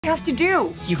you have to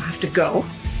do? You have to go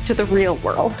to the real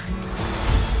world.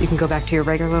 You can go back to your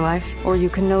regular life, or you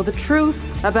can know the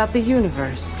truth about the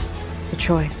universe. The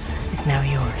choice is now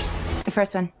yours. The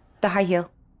first one, the high heel.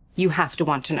 You have to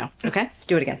want to know, okay?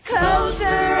 Do it again. Closer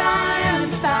I am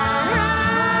to find.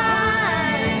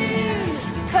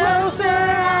 Closer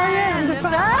I am to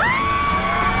find.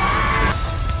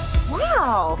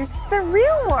 Wow, this is the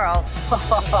real world.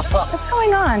 What's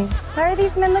going on? Why are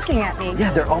these men looking at me?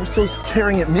 Yeah, they're also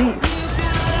staring at me.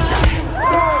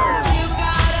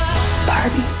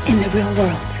 Barbie in the real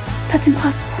world. That's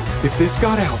impossible. If this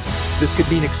got out, this could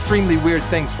mean extremely weird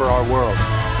things for our world.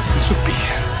 This would be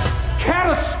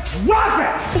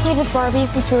catastrophic! We played with Barbie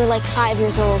since we were like 5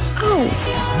 years old. Oh.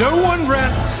 No one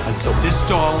rests until this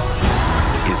doll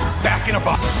is back in a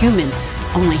box. Humans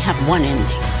only have one ending.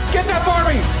 Get that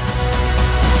Barbie!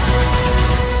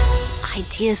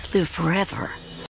 Ideas live forever.